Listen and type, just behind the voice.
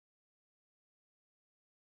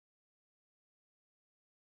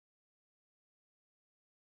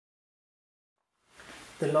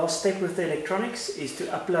The last step with the electronics is to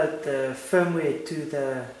upload the firmware to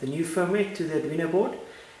the new firmware to the Arduino board,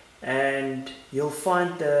 and you'll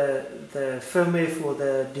find the firmware for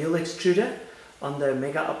the dual extruder on the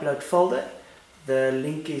Mega Upload folder. The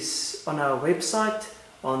link is on our website.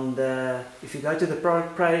 If you go to the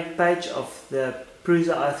product page of the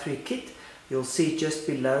Prusa i3 kit, you'll see just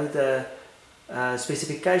below the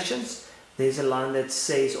specifications there's a line that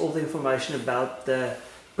says all the information about the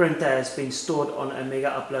printer has been stored on a Mega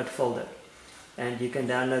Upload folder, and you can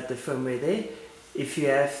download the firmware there. If you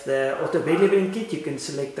have the auto bed leveling kit, you can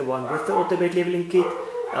select the one with the auto bed leveling kit,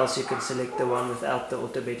 else you can select the one without the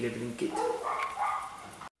auto bed leveling kit.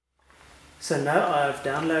 So now I've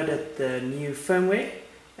downloaded the new firmware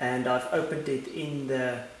and I've opened it in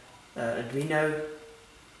the Arduino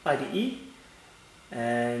IDE,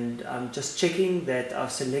 and I'm just checking that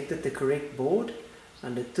I've selected the correct board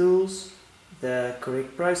under Tools, the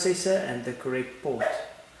correct processor and the correct port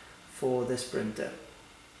for this printer,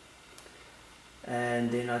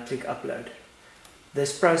 and then I click Upload.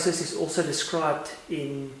 This process is also described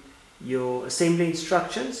in your assembly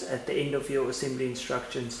instructions. At the end of your assembly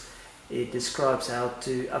instructions, it describes how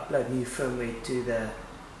to upload new firmware to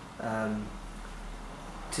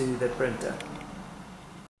the printer.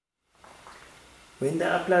 When the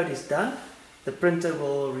upload is done, the printer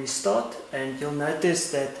will restart, and you'll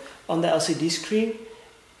notice that on the LCD screen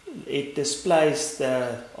it displays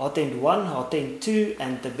the hot end 1, hot end 2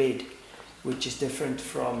 and the bed, which is different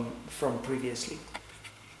from previously.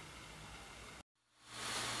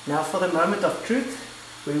 Now for the moment of truth,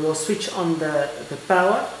 we will switch on the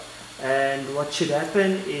power, and what should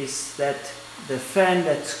happen is that the fan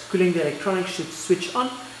that's cooling the electronics should switch on,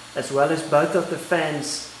 as well as both of the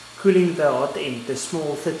fans cooling the hot end, the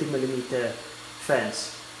small 30mm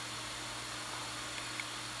fans.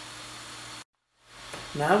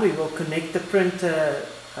 Now we will connect the printer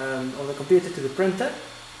or the computer to the printer.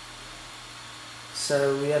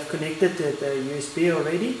 So we have connected the USB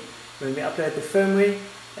already when we upload the firmware,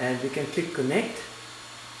 and we can click connect.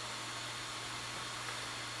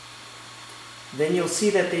 Then you'll see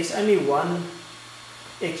that there's only one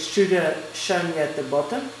extruder shown here at the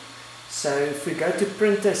bottom. So if we go to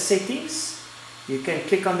printer settings, you can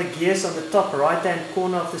click on the gears on the top right hand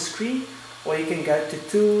corner of the screen, or you can go to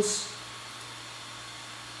Tools,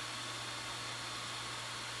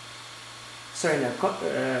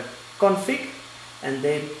 Config, and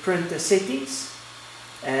then Printer Settings,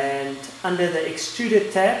 and under the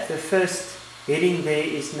Extruder tab, the first heading there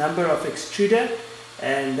is number of extruder,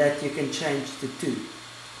 and that you can change to 2.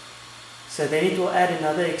 So then it will add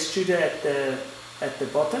another extruder at the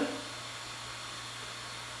bottom.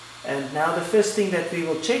 And now the first thing that we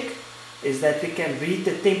will check is that we can read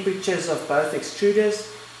the temperatures of both extruders.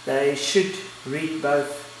 They should read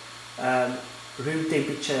both room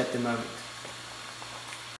temperature at the moment.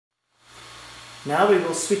 Now we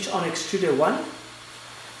will switch on extruder 1,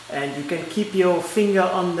 and you can keep your finger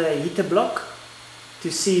on the heater block to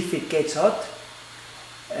see if it gets hot.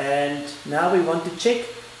 And now we want to check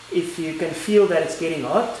if you can feel that it's getting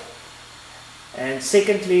hot, and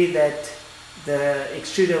secondly that the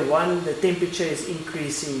extruder 1, the temperature is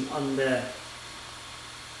increasing on the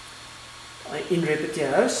in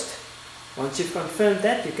repetier host. Once you've confirmed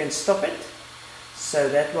that, you can stop it. So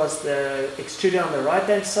that was the extruder on the right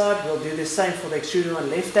hand side. We'll do the same for the extruder on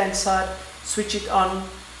the left hand side. Switch it on,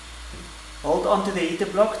 hold on to the heater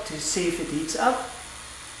block to see if it heats up,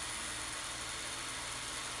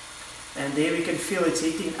 and there we can feel it's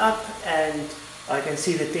heating up, and I can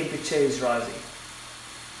see the temperature is rising.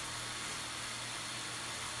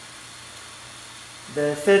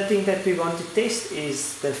 The third thing that we want to test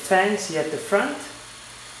is the fans here at the front.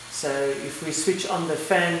 So if we switch on the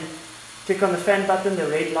fan, click on the fan button, the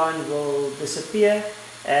red line will disappear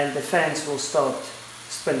and the fans will start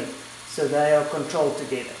spinning. So they are controlled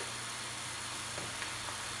together.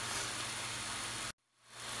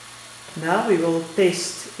 Now we will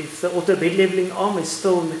test if the auto bed leveling arm is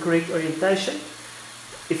still in the correct orientation.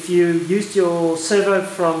 If you used your servo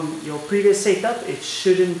from your previous setup, it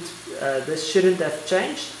shouldn't this shouldn't have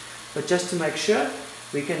changed, but just to make sure,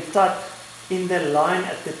 we can type in the line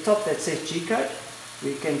at the top that says G code,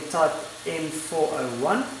 we can type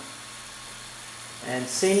M401 and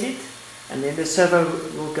send it, and then the servo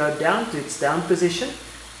will go down to its down position.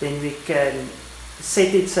 Then we can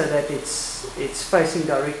set it so that it's facing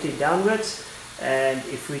directly downwards, and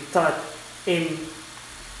if we type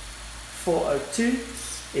M402,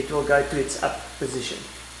 it will go to its up position.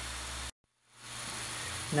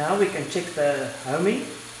 Now we can check the homing.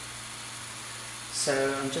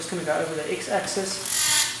 So I'm just going to go over the x-axis.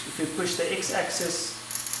 If we push the x-axis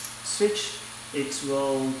switch, it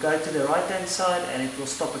will go to the right hand side and it will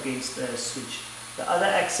stop against the switch. The other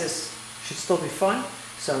axis should still be fine,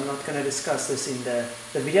 so I'm not going to discuss this in the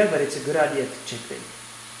video, but it's a good idea to check them.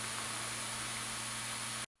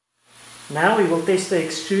 Now we will test the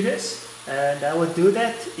extruders, and how we'll do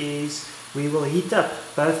that is we will heat up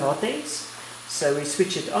both hot ends. So we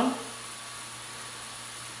switch it on,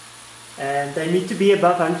 and they need to be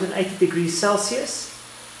above 180 degrees Celsius,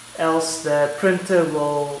 else the printer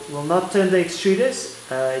will not turn the extruders.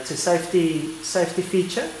 It's a safety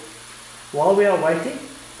feature. While we are waiting,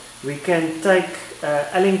 we can take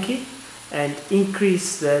Allen key and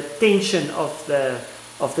increase the tension of the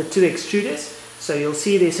two extruders. So you'll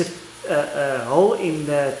see there's a hole in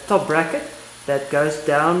the top bracket that goes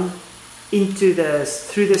down through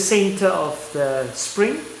the center of the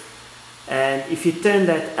spring, and if you turn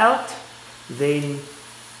that out, then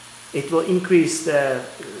it will increase the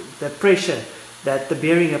pressure that the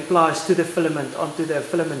bearing applies to the filament onto the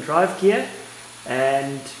filament drive gear,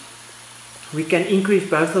 and we can increase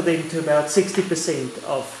both of them to about 60%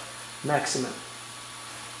 of maximum.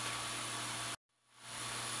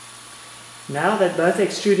 Now that both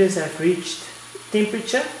extruders have reached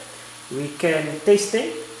temperature, we can test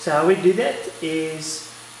them. So how we do that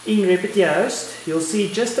is in Repetier Host, you'll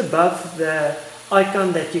see just above the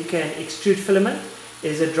icon that you can extrude filament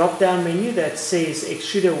is a drop down menu that says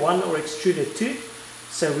Extruder 1 or Extruder 2.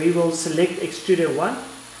 So we will select Extruder 1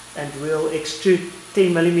 and we'll extrude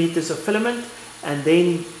 10 millimeters of filament, and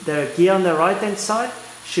then the gear on the right hand side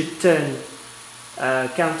should turn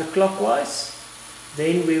counterclockwise.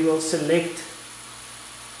 Then we will select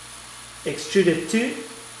Extruder 2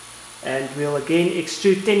 and we'll again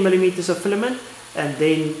extrude 10 millimeters of filament, and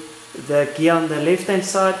then the gear on the left hand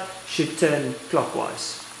side should turn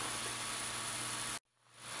clockwise.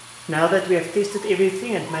 Now that we have tested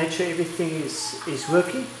everything and made sure everything is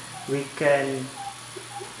working, we can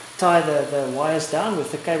tie the wires down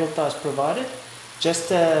with the cable ties provided.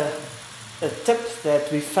 Just a tip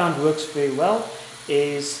that we found works very well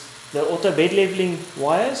is the auto bed leveling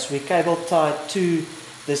wires. We cable tie to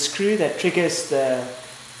the screw that triggers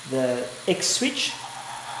the X switch,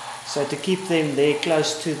 so to keep them there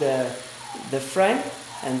close to the frame,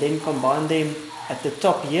 and then combine them at the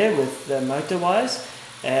top here with the motor wires,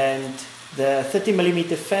 and the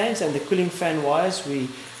 30mm fans and the cooling fan wires we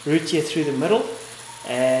route here through the middle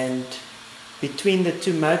and between the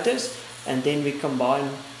two motors, and then we combine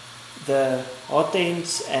the hot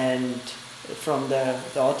ends and from the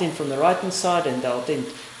hot end from the right hand side and the hot end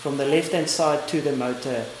from the left hand side to the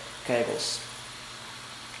motor cables.